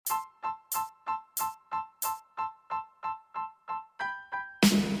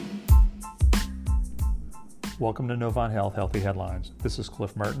Welcome to Novant Health Healthy Headlines. This is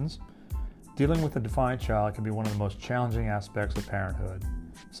Cliff Mertens. Dealing with a defiant child can be one of the most challenging aspects of parenthood.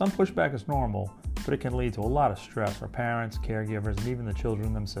 Some pushback is normal, but it can lead to a lot of stress for parents, caregivers, and even the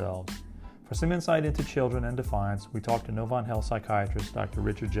children themselves. For some insight into children and defiance, we talked to Novant Health psychiatrist Dr.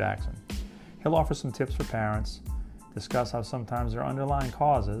 Richard Jackson. He'll offer some tips for parents, discuss how sometimes there are underlying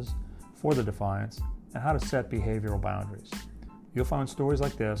causes for the defiance, and how to set behavioral boundaries. You'll find stories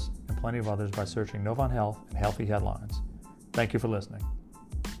like this and plenty of others by searching Novant Health and Healthy Headlines. Thank you for listening.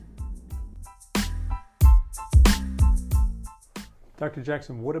 Dr.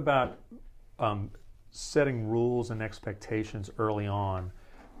 Jackson, what about setting rules and expectations early on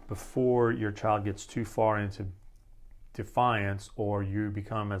before your child gets too far into defiance or you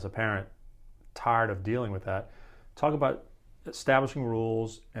become, as a parent, tired of dealing with that? Talk about establishing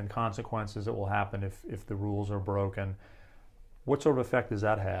rules and consequences that will happen if the rules are broken. What sort of effect does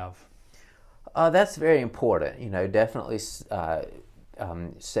that have? That's very important. Definitely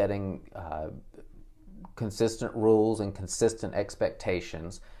setting consistent rules and consistent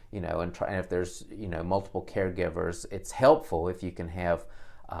expectations. And if there's multiple caregivers, it's helpful if you can have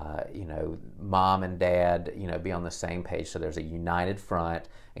mom and dad be on the same page, so there's a united front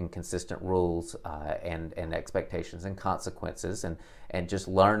and consistent rules and expectations and consequences, and just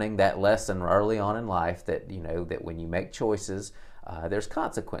learning that lesson early on in life that that when you make choices there's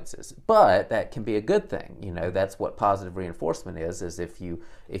consequences, but that can be a good thing. That's what positive reinforcement is if you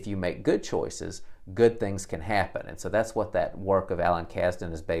make good choices, good things can happen. And so that's what that work of Alan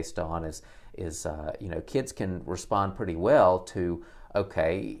Kasdan is based on, is kids can respond pretty well to,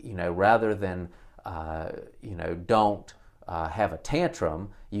 okay, rather than don't have a tantrum,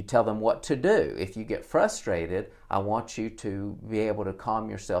 you tell them what to do. If you get frustrated, I want you to be able to calm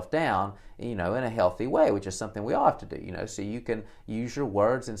yourself down, in a healthy way, which is something we all have to do. So you can use your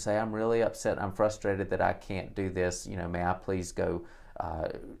words and say, I'm really upset, I'm frustrated that I can't do this, may I please go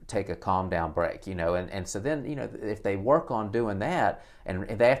take a calm down break, and so then, if they work on doing that, and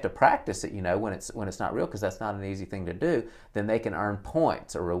they have to practice it, when it's not real, because that's not an easy thing to do, then they can earn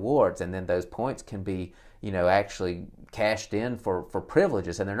points or rewards, and then those points can be, actually cashed in for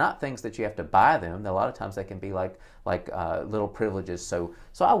privileges, and they're not things that you have to buy them. A lot of times they can be like little privileges. So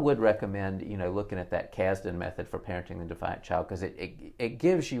I would recommend, looking at that Kasdan method for parenting the defiant child, because it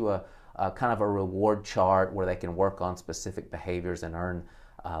gives you a kind of a reward chart where they can work on specific behaviors and earn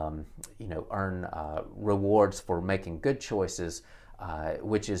rewards for making good choices,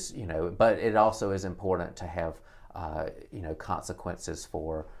 which is, but it also is important to have, consequences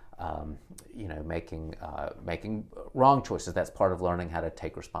for, making wrong choices. That's part of learning how to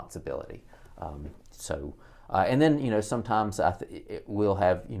take responsibility. And then, sometimes we'll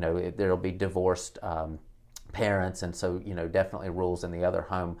have, there'll be divorced parents, and so, definitely rules in the other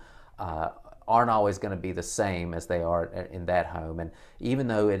home aren't always going to be the same as they are in that home. And even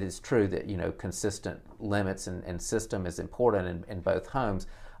though it is true that consistent limits and system is important in both homes,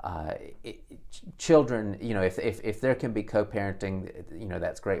 children, if there can be co-parenting,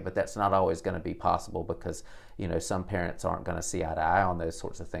 that's great, but that's not always going to be possible, because some parents aren't going to see eye to eye on those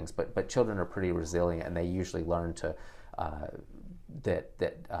sorts of things. But children are pretty resilient, and they usually learn to that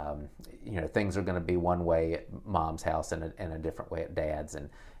things are going to be one way at mom's house and a different way at dad's, and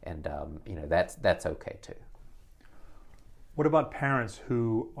that's okay too. What about parents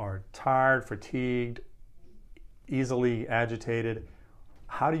who are tired, fatigued, easily agitated?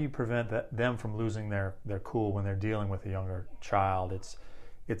 How do you prevent them from losing their cool when they're dealing with a younger child?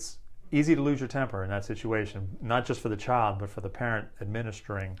 It's easy to lose your temper in that situation, not just for the child, but for the parent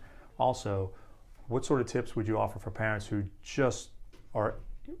administering also. What sort of tips would you offer for parents who just are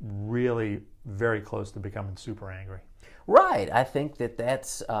really very close to becoming super angry? Right. I think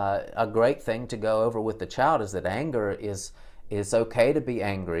that's a great thing to go over with the child, is that anger is okay to be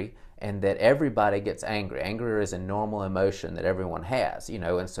angry, and that everybody gets angry. Anger is a normal emotion that everyone has,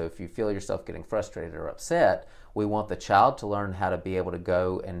 and so if you feel yourself getting frustrated or upset, we want the child to learn how to be able to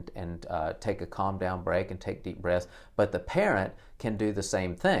go and take a calm down break and take deep breaths, but the parent can do the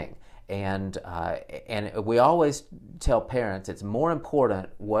same thing. And we always tell parents it's more important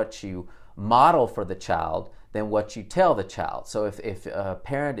what you model for the child than what you tell the child. So if a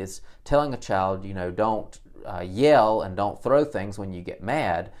parent is telling a child, don't yell and don't throw things when you get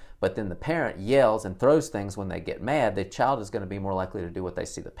mad, but then the parent yells and throws things when they get mad, the child is going to be more likely to do what they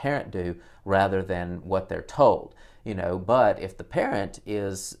see the parent do rather than what they're told. But if the parent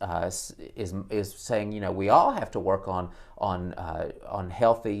is saying, we all have to work on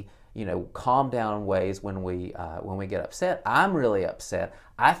healthy, calm down ways when we get upset. I'm really upset.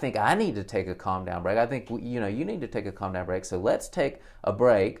 I think I need to take a calm down break. I think you need to take a calm down break. So let's take a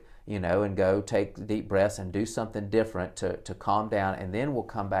break and go take deep breaths and do something different to calm down, and then we'll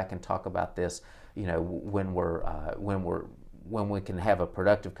come back and talk about this, when we can have a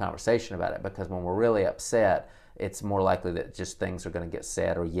productive conversation about it. Because when we're really upset, it's more likely that just things are going to get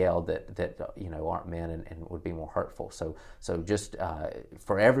said or yelled that aren't meant and would be more hurtful. So just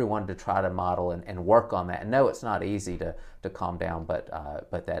for everyone to try to model and work on that. And no, it's not easy to calm down, but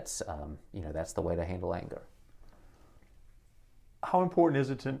that's that's the way to handle anger. How important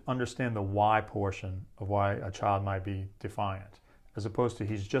is it to understand the why portion of why a child might be defiant, as opposed to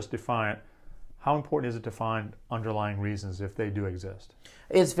he's just defiant? How important is it to find underlying reasons if they do exist?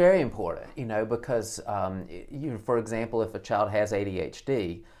 It's very important, because, for example, if a child has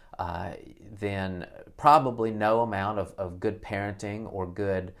ADHD, then probably no amount of good parenting or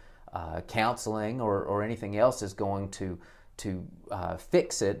good counseling or anything else is going to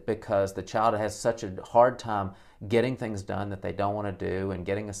fix it, because the child has such a hard time getting things done that they don't want to do, and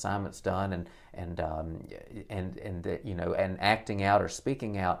getting assignments done, and acting out or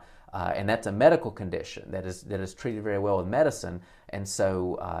speaking out. And that's a medical condition that is treated very well with medicine. And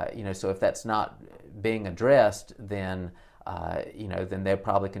so, so if that's not being addressed, then they'll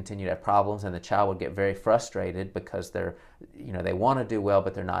probably continue to have problems, and the child would get very frustrated because they want to do well,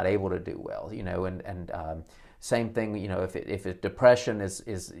 but they're not able to do well. Same thing, if depression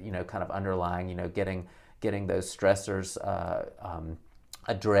is kind of underlying, getting those stressors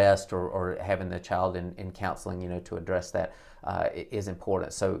addressed, or having the child in counseling, to address that is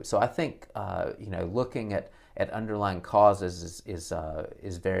important. So I think looking at underlying causes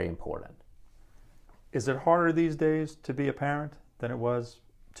is very important. Is it harder these days to be a parent than it was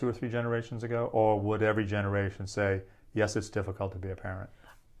 2 or 3 generations ago, or would every generation say, yes, it's difficult to be a parent?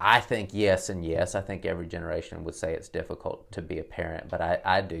 I think yes and yes. I think every generation would say it's difficult to be a parent, but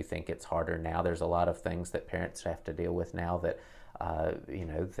I do think it's harder now. There's a lot of things that parents have to deal with now that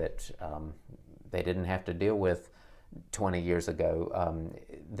they didn't have to deal with 20 years ago.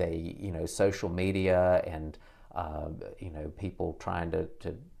 Social media and people trying to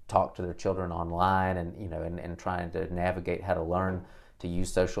talk to their children online, and trying to navigate how to learn to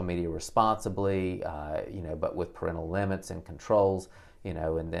use social media responsibly, but with parental limits and controls.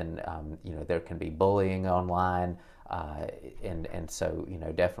 And then there can be bullying online, and so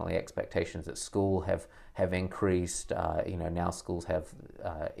definitely expectations at school have increased. Now schools have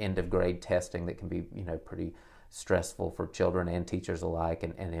end of grade testing that can be pretty stressful for children and teachers alike,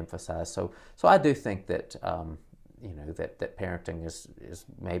 and emphasize. So I do think that that parenting is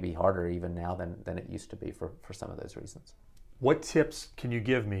maybe harder even now than it used to be for some of those reasons. What tips can you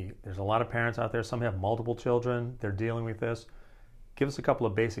give me? There's a lot of parents out there. Some have multiple children. They're dealing with this. Give us a couple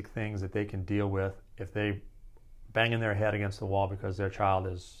of basic things that they can deal with if they banging their head against the wall because their child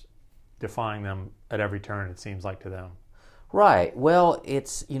is defying them at every turn, it seems like, to them. Right. Well,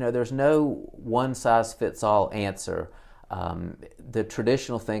 it's, there's no one-size-fits-all answer. The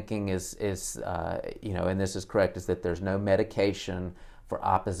traditional thinking is and this is correct, is that there's no medication for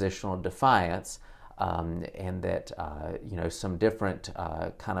oppositional defiance, and that, some different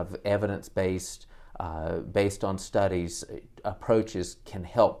kind of evidence-based, based on studies, approaches can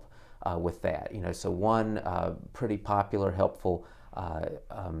help with that. So one pretty popular, helpful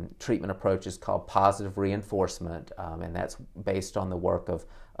treatment approach is called positive reinforcement, and that's based on the work of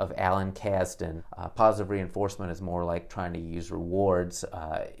Alan Kasdan. Positive reinforcement is more like trying to use rewards,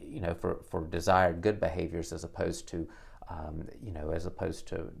 for desired good behaviors, as opposed to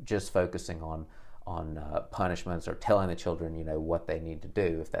just focusing on punishments or telling the children, what they need to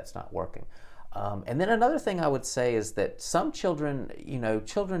do if that's not working. And then another thing I would say is that some children,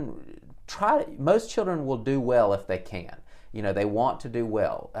 most children will do well if they can. They want to do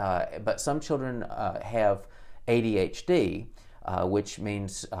well, but some children have ADHD, which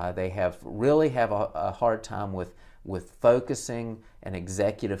means they really have a hard time with focusing and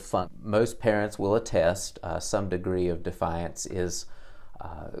executive function. Most parents will attest some degree of defiance is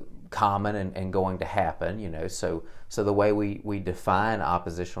common and going to happen. So the way we define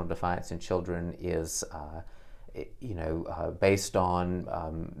oppositional defiance in children is based on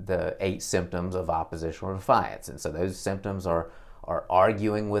the 8 symptoms of oppositional defiance. And so those symptoms are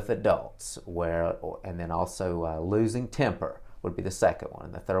arguing with adults, and then also losing temper would be the second one.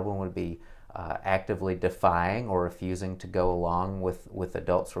 And the third one would be actively defying or refusing to go along with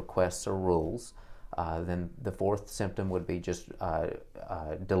adults' requests or rules. Then the fourth symptom would be just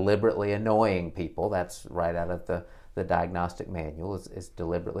deliberately annoying people. That's right out of the diagnostic manual, is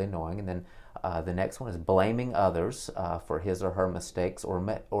deliberately annoying. And then the next one is blaming others for his or her mistakes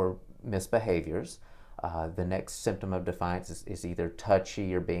or misbehaviors. The next symptom of defiance is either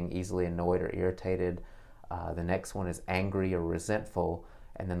touchy or being easily annoyed or irritated. The next one is angry or resentful.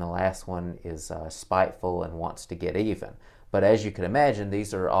 and then the last one is spiteful and wants to get even. But as you can imagine,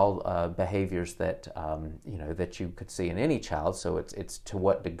 these are all behaviors that that you could see in any child. So it's to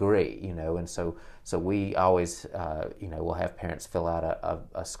what degree, and so we always we'll have parents fill out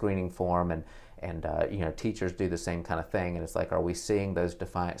a screening form, and teachers do the same kind of thing. And it's like, are we seeing those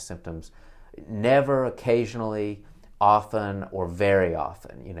defiant symptoms? Never, occasionally, often, or very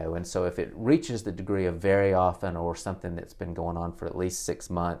often, and so if it reaches the degree of very often, or something that's been going on for at least 6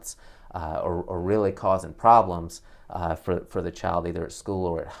 months, or really causing problems for the child, either at school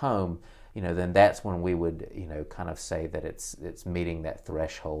or at home, then that's when we would kind of say that it's meeting that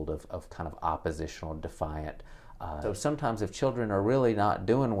threshold of kind of oppositional, defiant. So sometimes if children are really not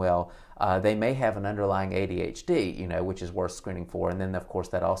doing well, they may have an underlying ADHD, which is worth screening for. And then, of course,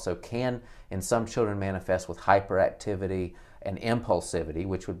 that also can, in some children, manifest with hyperactivity and impulsivity,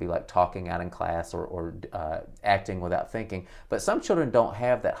 which would be like talking out in class or acting without thinking. But some children don't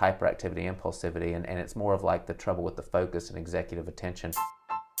have that hyperactivity, impulsivity, and it's more of like the trouble with the focus and executive attention.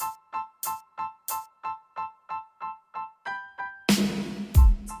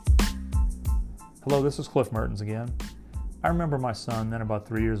 Hello, this is Cliff Mertens again. I remember my son, then about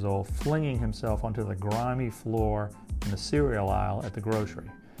 3 years old, flinging himself onto the grimy floor in the cereal aisle at the grocery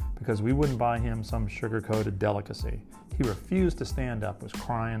because we wouldn't buy him some sugar-coated delicacy. He refused to stand up, was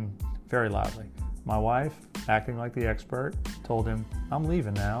crying very loudly. My wife, acting like the expert, told him, "I'm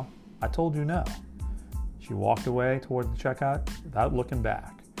leaving now. I told you no." She walked away toward the checkout without looking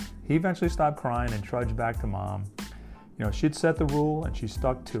back. He eventually stopped crying and trudged back to Mom. She'd set the rule and she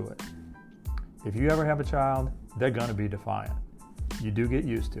stuck to it. If you ever have a child, they're going to be defiant. You do get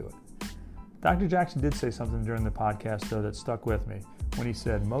used to it. Dr. Jackson did say something during the podcast, though, that stuck with me when he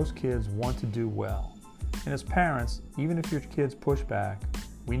said most kids want to do well. And as parents, even if your kids push back,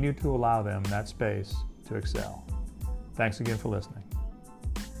 we need to allow them that space to excel. Thanks again for listening.